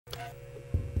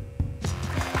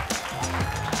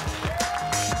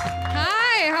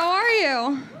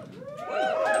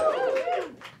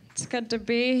good to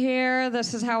be here.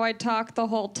 This is how I talk the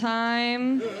whole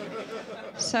time.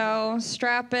 So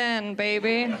strap in,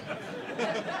 baby.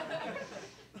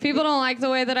 People don't like the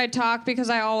way that I talk because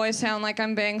I always sound like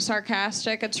I'm being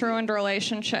sarcastic. It's ruined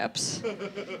relationships.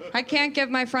 I can't give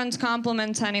my friends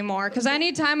compliments anymore because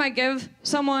anytime I give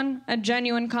someone a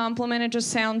genuine compliment, it just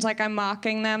sounds like I'm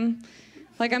mocking them.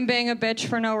 Like I'm being a bitch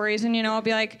for no reason, you know? I'll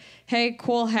be like, hey,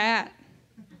 cool hat.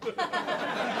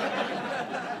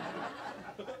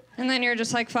 And then you're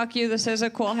just like, fuck you, this is a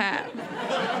cool hat.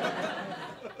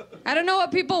 I don't know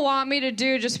what people want me to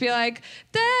do, just be like,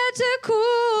 that's a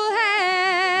cool hat.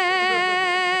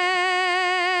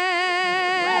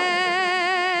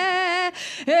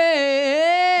 Hey.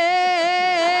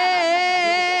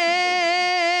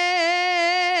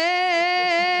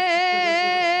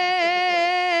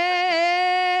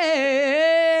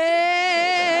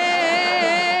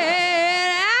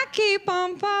 I keep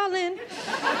on falling.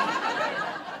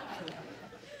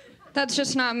 That's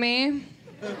just not me.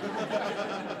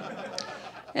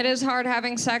 It is hard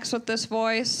having sex with this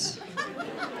voice.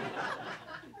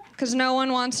 Because no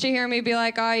one wants to hear me be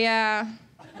like, oh yeah.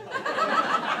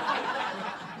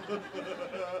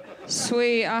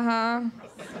 Sweet, uh-huh.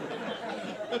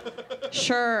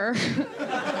 Sure.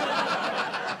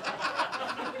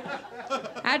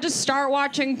 I had to start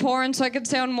watching porn so I could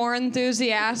sound more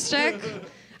enthusiastic.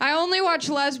 I only watch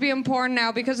lesbian porn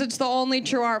now because it's the only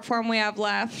true art form we have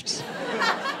left.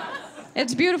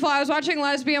 It's beautiful. I was watching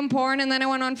lesbian porn and then I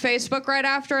went on Facebook right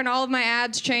after and all of my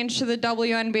ads changed to the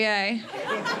WNBA.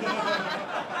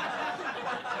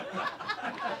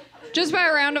 Just by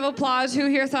a round of applause, who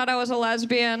here thought I was a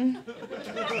lesbian?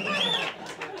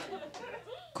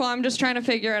 Cool, I'm just trying to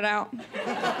figure it out.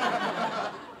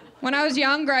 When I was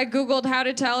younger, I Googled how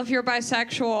to tell if you're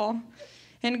bisexual.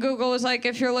 And Google was like,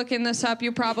 if you're looking this up,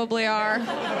 you probably are.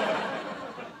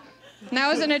 Now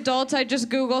as an adult, I just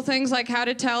Google things like how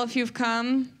to tell if you've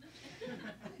come.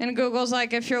 And Google's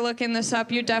like, if you're looking this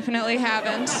up, you definitely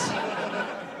haven't.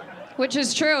 Which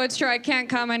is true, it's true, I can't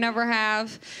come, I never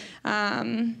have.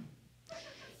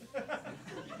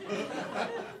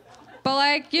 But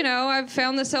like, you know, I've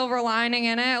found the silver lining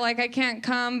in it. Like I can't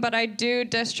come, but I do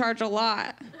discharge a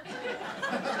lot.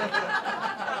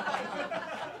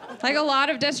 Like a lot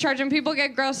of discharge, and people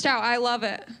get grossed out. I love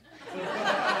it.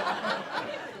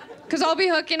 Because I'll be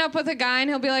hooking up with a guy, and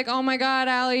he'll be like, oh my God,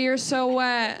 Allie, you're so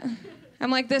wet.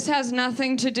 I'm like, this has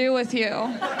nothing to do with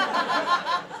you.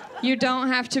 You don't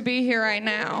have to be here right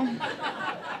now.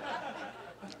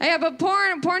 Yeah, but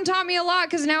porn taught me a lot,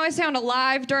 because now I sound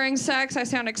alive during sex. I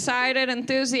sound excited,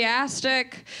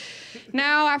 enthusiastic.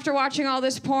 Now, after watching all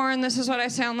this porn, this is what I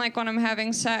sound like when I'm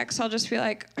having sex. I'll just be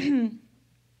like,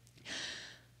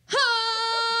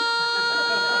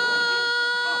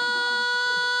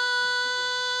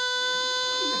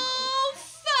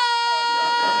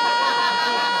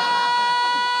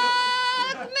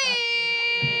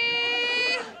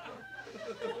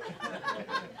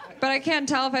 but I can't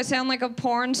tell if I sound like a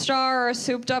porn star or a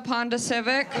souped-up Honda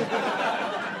Civic.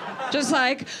 Just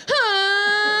like,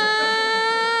 oh,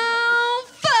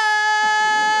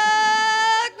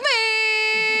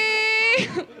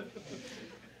 fuck me.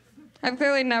 I've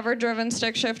clearly never driven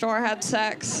stick shift or had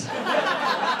sex.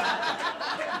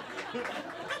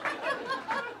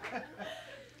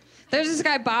 There's this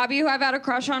guy, Bobby, who I've had a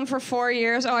crush on for 4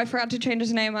 years. Oh, I forgot to change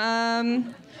his name.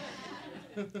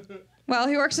 Well,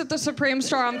 he works at the Supreme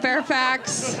store on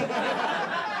Fairfax.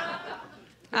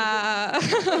 I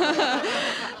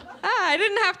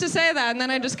didn't have to say that, and then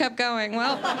I just kept going.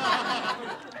 Well,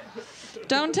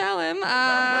 don't tell him.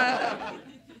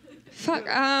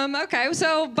 Okay,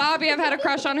 so Bobby, I've had a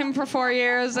crush on him for 4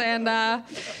 years, and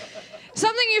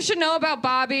something you should know about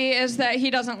Bobby is that he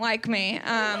doesn't like me.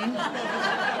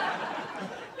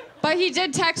 But he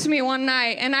did text me one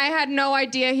night, and I had no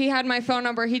idea he had my phone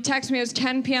number. He texted me, it was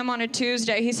 10 p.m. on a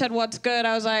Tuesday. He said, what's good?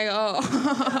 I was like, oh.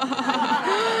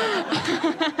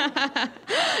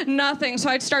 Nothing.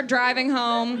 So I'd start driving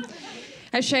home.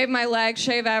 I shave my legs,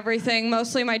 shave everything,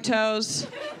 mostly my toes.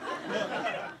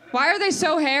 Why are they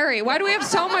so hairy? Why do we have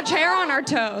so much hair on our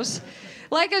toes?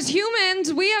 Like, as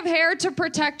humans, we have hair to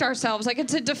protect ourselves. Like,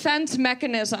 it's a defense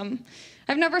mechanism.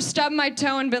 I've never stubbed my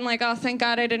toe and been like, oh, thank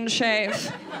God I didn't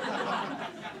shave.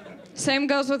 Same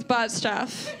goes with butt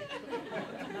stuff.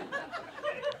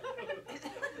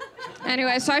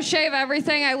 Anyway, so I shave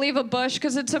everything. I leave a bush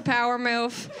because it's a power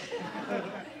move.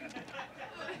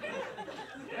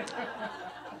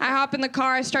 I hop in the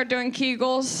car. I start doing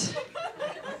Kegels.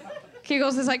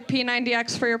 Kegels is like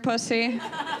P90X for your pussy.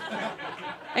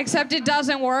 Except it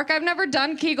doesn't work. I've never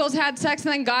done Kegels, had sex,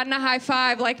 and then gotten a high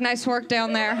five, like, nice work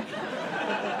down there.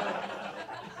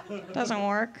 Doesn't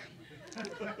work.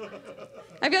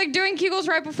 I feel like doing Kegels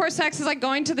right before sex is like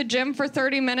going to the gym for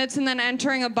 30 minutes and then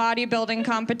entering a bodybuilding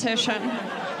competition.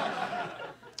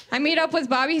 I meet up with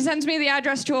Bobby. He sends me the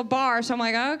address to a bar, so I'm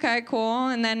like, oh, okay, cool.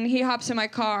 And then he hops in my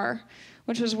car,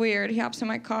 which was weird. He hops in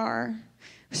my car.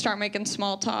 We start making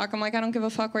small talk. I'm like, I don't give a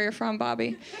fuck where you're from,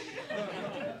 Bobby.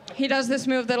 He does this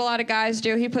move that a lot of guys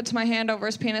do. He puts my hand over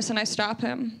his penis and I stop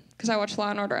him because I watch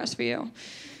Law & Order SVU.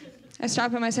 I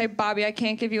stop him. I say, Bobby, I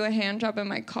can't give you a hand job in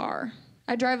my car.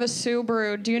 I drive a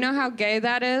Subaru. Do you know how gay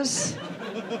that is?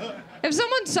 If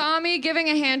someone saw me giving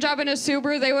a hand job in a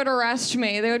Subaru, they would arrest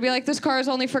me. They would be like, this car is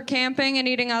only for camping and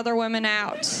eating other women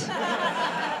out.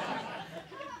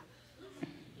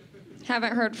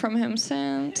 Haven't heard from him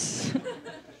since.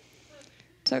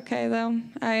 It's okay though.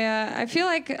 I feel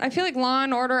like Law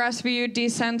 & Order SVU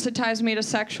desensitized me to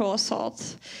sexual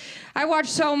assault. I watched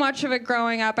so much of it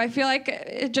growing up. I feel like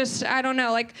it just, I don't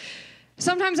know, like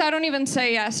sometimes I don't even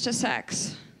say yes to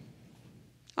sex.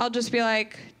 I'll just be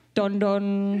like, dun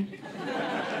dun.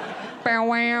 Bow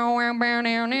wow wow bow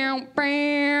now now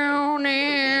bow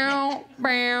now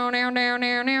bow now now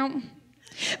now now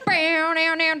bow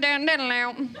now now down down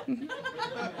now.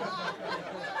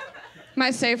 My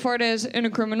safe word is in a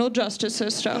criminal justice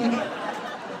system.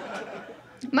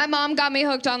 My mom got me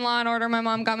hooked on Law & Order. My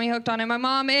mom got me hooked on it. My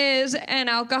mom is an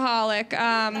alcoholic.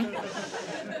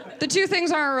 The two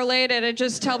things aren't related. It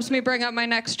just helps me bring up my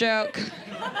next joke.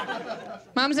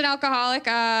 Mom's an alcoholic.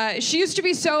 She used to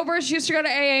be sober. She used to go to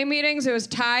AA meetings. It was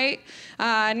tight.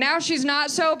 Now she's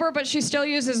not sober, but she still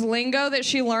uses lingo that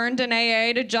she learned in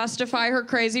AA to justify her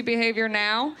crazy behavior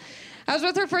now. I was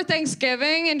with her for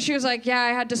Thanksgiving, and she was like, yeah, I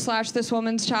had to slash this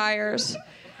woman's tires.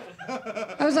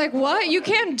 I was like, what? You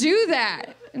can't do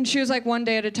that. And she was like, one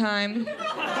day at a time.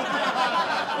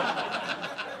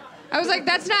 I was like,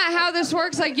 that's not how this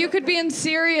works. Like, you could be in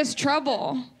serious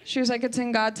trouble. She was like, it's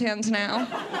in God's hands now.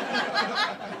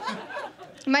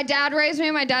 My dad raised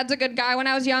me. My dad's a good guy. When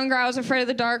I was younger, I was afraid of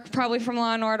the dark, probably from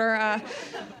Law & Order.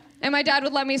 And my dad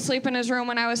would let me sleep in his room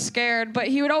when I was scared, but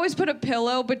he would always put a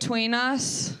pillow between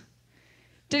us.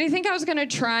 Did he think I was gonna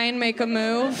try and make a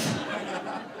move?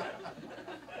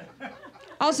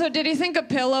 Also, did he think a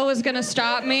pillow was gonna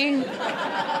stop me?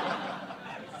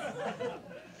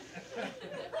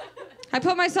 I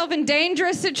put myself in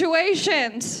dangerous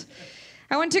situations.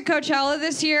 I went to Coachella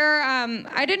this year.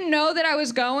 I didn't know that I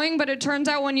was going, but it turns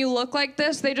out when you look like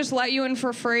this, they just let you in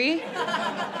for free.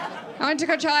 I went to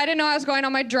Coachella. I didn't know I was going.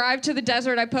 On my drive to the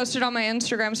desert, I posted on my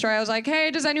Instagram story. I was like,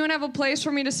 hey, does anyone have a place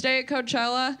for me to stay at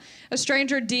Coachella? A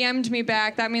stranger DM'd me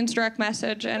back. That means direct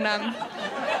message. And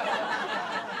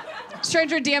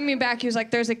stranger DM'd me back. He was like,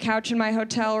 there's a couch in my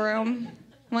hotel room.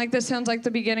 I'm like, this sounds like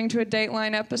the beginning to a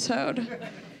Dateline episode.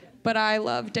 But I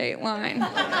love Dateline.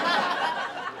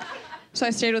 So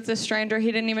I stayed with this stranger.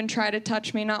 He didn't even try to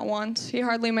touch me, not once. He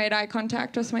hardly made eye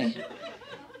contact with me.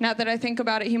 Now that I think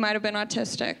about it, he might have been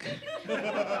autistic.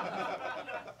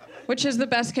 Which is the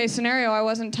best case scenario. I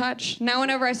wasn't touched. Now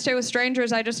whenever I stay with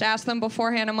strangers, I just ask them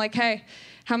beforehand. I'm like, hey,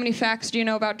 how many facts do you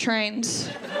know about trains?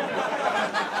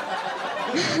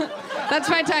 That's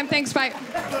my time. Thanks, bye.